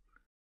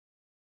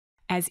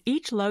 As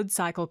each load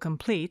cycle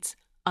completes,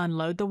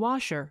 unload the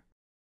washer.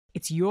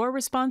 It's your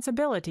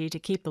responsibility to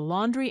keep the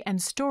laundry and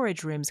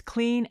storage rooms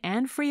clean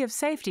and free of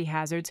safety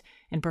hazards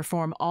and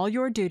perform all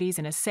your duties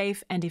in a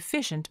safe and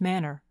efficient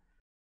manner.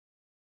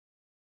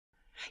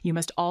 You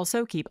must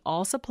also keep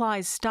all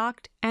supplies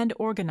stocked and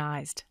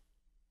organized.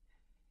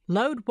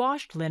 Load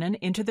washed linen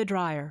into the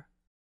dryer.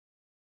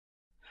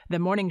 The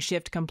morning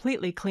shift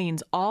completely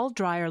cleans all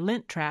dryer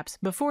lint traps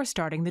before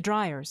starting the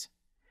dryers.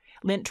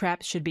 Lint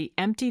traps should be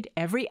emptied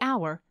every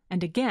hour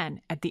and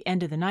again at the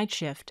end of the night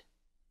shift.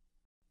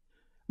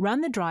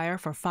 Run the dryer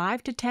for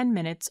 5 to 10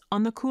 minutes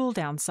on the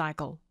cool-down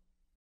cycle.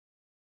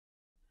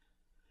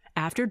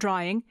 After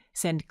drying,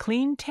 send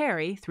clean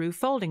terry through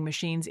folding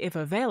machines if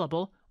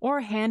available,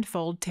 or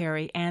hand-fold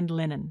terry and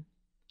linen.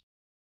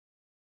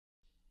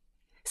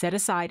 Set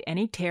aside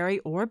any terry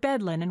or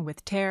bed linen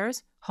with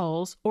tears,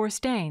 holes, or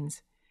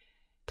stains.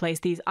 Place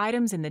these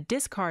items in the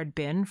discard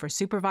bin for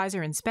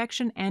supervisor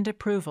inspection and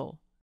approval.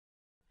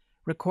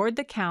 Record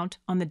the count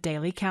on the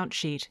daily count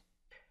sheet.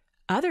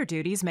 Other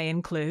duties may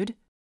include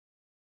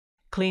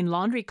clean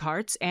laundry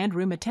carts and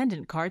room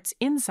attendant carts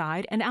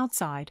inside and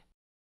outside.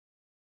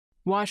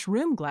 Wash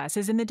room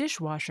glasses in the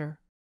dishwasher.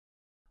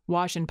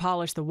 Wash and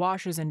polish the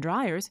washers and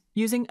dryers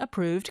using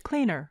approved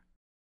cleaner.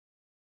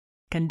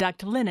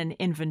 Conduct linen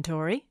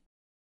inventory.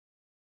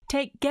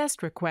 Take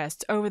guest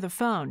requests over the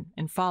phone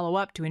and follow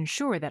up to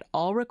ensure that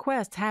all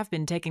requests have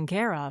been taken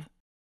care of.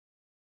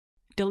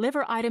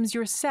 Deliver items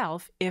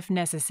yourself if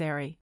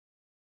necessary.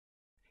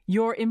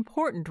 Your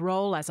important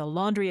role as a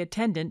laundry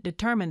attendant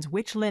determines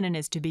which linen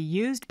is to be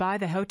used by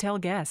the hotel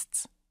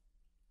guests.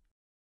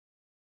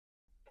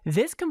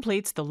 This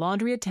completes the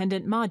laundry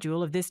attendant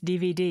module of this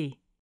DVD.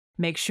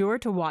 Make sure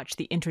to watch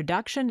the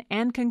introduction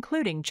and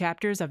concluding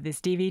chapters of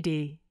this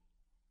DVD.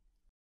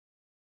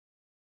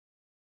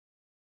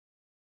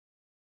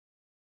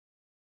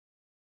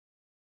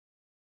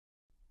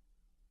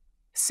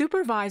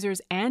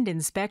 Supervisors and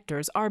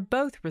inspectors are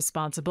both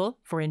responsible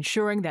for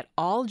ensuring that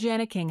all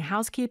Jana King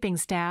housekeeping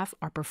staff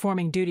are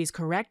performing duties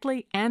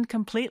correctly and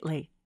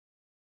completely.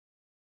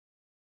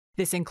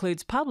 This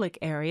includes public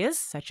areas,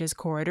 such as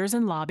corridors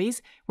and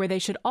lobbies, where they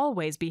should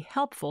always be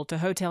helpful to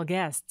hotel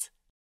guests.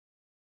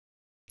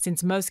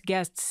 Since most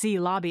guests see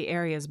lobby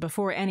areas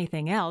before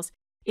anything else,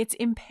 it's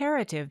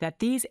imperative that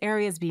these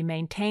areas be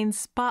maintained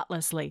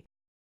spotlessly,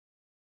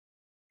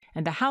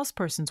 and the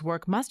houseperson's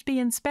work must be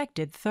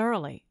inspected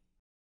thoroughly.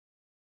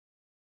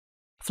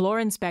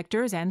 Floor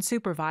inspectors and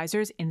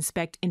supervisors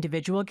inspect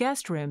individual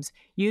guest rooms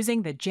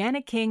using the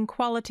Jana King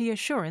Quality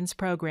Assurance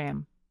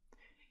Program.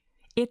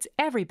 It's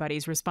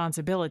everybody's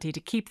responsibility to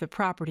keep the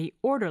property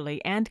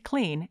orderly and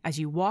clean as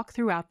you walk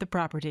throughout the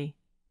property.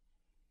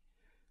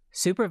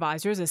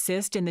 Supervisors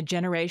assist in the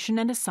generation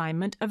and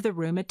assignment of the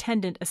room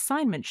attendant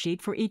assignment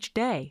sheet for each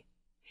day.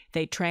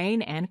 They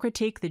train and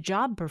critique the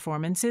job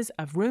performances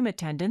of room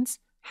attendants,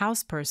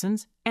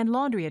 housepersons, and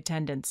laundry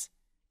attendants.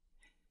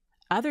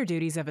 Other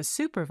duties of a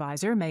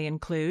supervisor may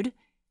include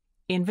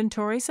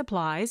inventory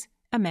supplies,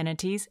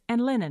 amenities,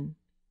 and linen.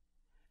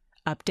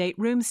 Update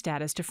room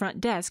status to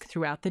front desk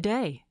throughout the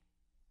day.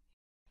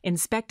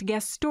 Inspect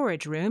guest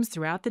storage rooms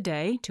throughout the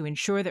day to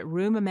ensure that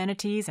room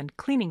amenities and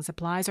cleaning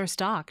supplies are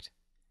stocked.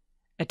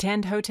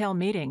 Attend hotel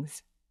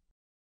meetings.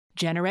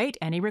 Generate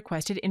any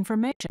requested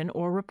information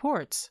or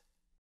reports.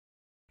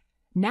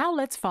 Now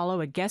let's follow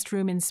a guest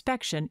room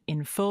inspection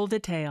in full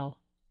detail.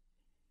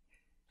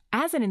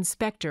 As an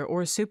inspector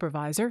or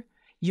supervisor,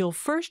 you'll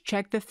first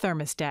check the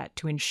thermostat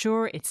to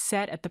ensure it's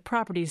set at the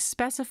property's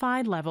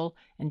specified level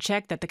and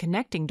check that the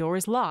connecting door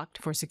is locked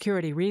for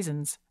security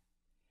reasons.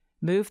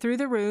 Move through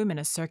the room in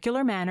a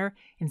circular manner,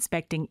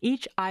 inspecting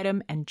each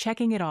item and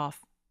checking it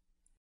off.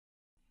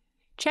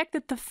 Check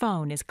that the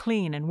phone is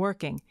clean and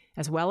working,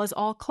 as well as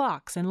all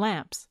clocks and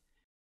lamps.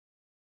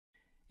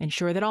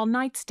 Ensure that all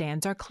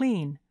nightstands are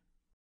clean.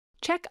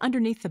 Check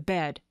underneath the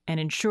bed and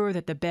ensure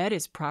that the bed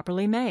is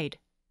properly made.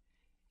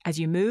 As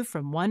you move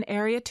from one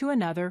area to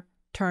another,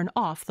 turn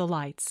off the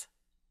lights.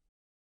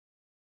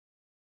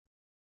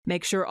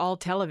 Make sure all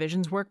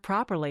televisions work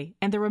properly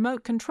and the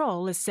remote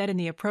control is set in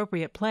the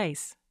appropriate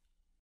place.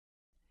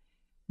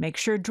 Make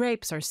sure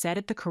drapes are set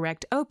at the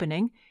correct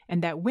opening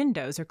and that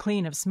windows are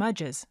clean of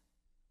smudges.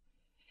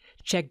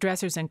 Check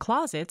dressers and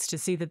closets to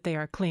see that they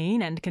are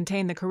clean and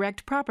contain the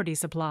correct property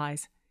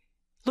supplies.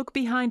 Look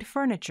behind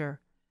furniture.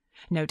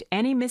 Note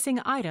any missing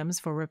items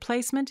for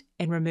replacement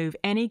and remove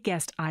any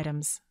guest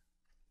items.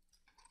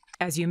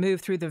 As you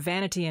move through the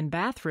vanity and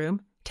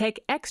bathroom,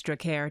 take extra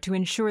care to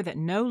ensure that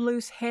no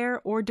loose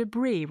hair or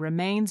debris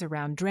remains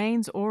around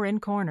drains or in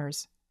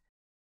corners.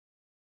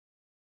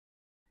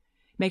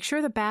 Make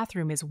sure the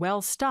bathroom is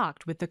well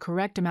stocked with the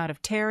correct amount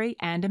of terry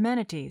and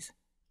amenities.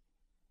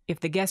 If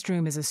the guest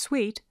room is a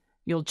suite,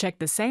 you'll check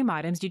the same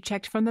items you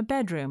checked from the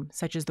bedroom,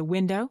 such as the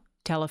window,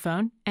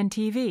 telephone, and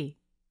TV.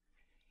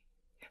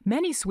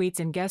 Many suites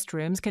and guest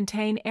rooms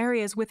contain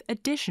areas with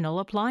additional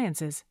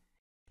appliances.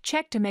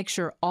 Check to make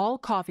sure all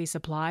coffee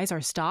supplies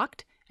are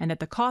stocked and that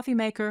the coffee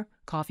maker,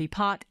 coffee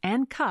pot,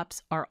 and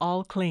cups are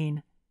all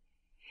clean.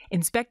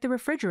 Inspect the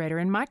refrigerator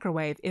and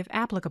microwave if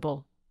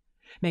applicable.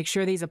 Make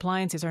sure these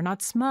appliances are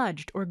not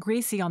smudged or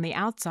greasy on the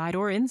outside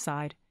or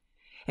inside.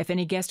 If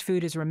any guest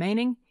food is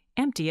remaining,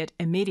 empty it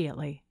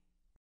immediately.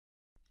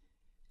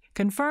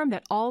 Confirm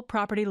that all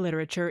property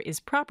literature is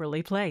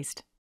properly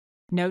placed.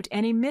 Note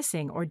any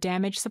missing or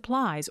damaged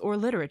supplies or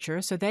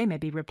literature so they may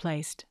be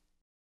replaced.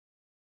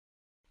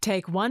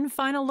 Take one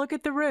final look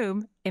at the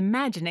room,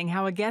 imagining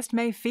how a guest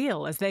may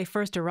feel as they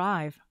first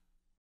arrive.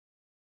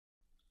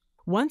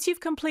 Once you've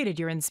completed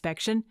your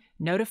inspection,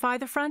 notify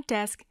the front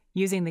desk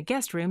using the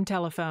guest room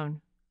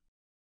telephone.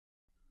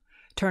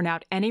 Turn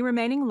out any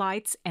remaining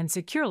lights and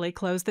securely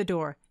close the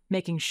door,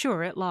 making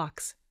sure it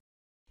locks.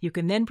 You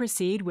can then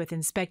proceed with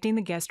inspecting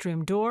the guest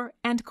room door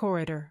and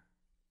corridor.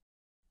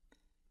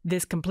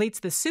 This completes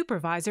the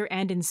Supervisor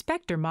and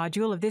Inspector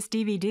module of this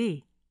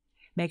DVD.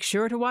 Make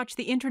sure to watch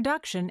the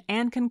introduction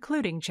and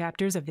concluding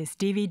chapters of this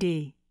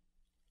DVD.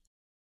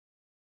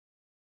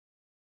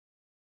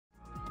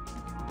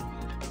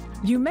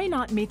 You may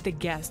not meet the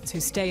guests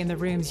who stay in the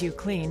rooms you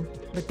clean,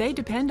 but they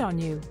depend on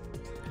you.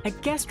 A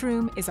guest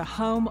room is a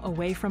home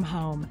away from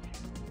home.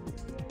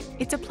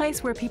 It's a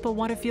place where people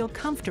want to feel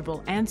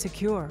comfortable and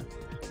secure.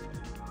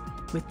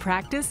 With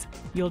practice,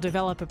 you'll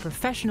develop a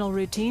professional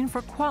routine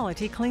for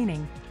quality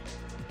cleaning.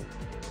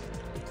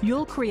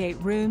 You'll create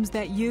rooms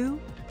that you,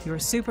 your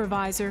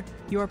supervisor,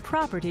 your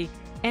property,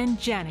 and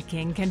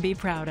Janiking can be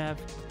proud of.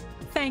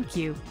 Thank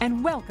you,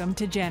 and welcome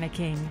to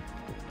Janiking.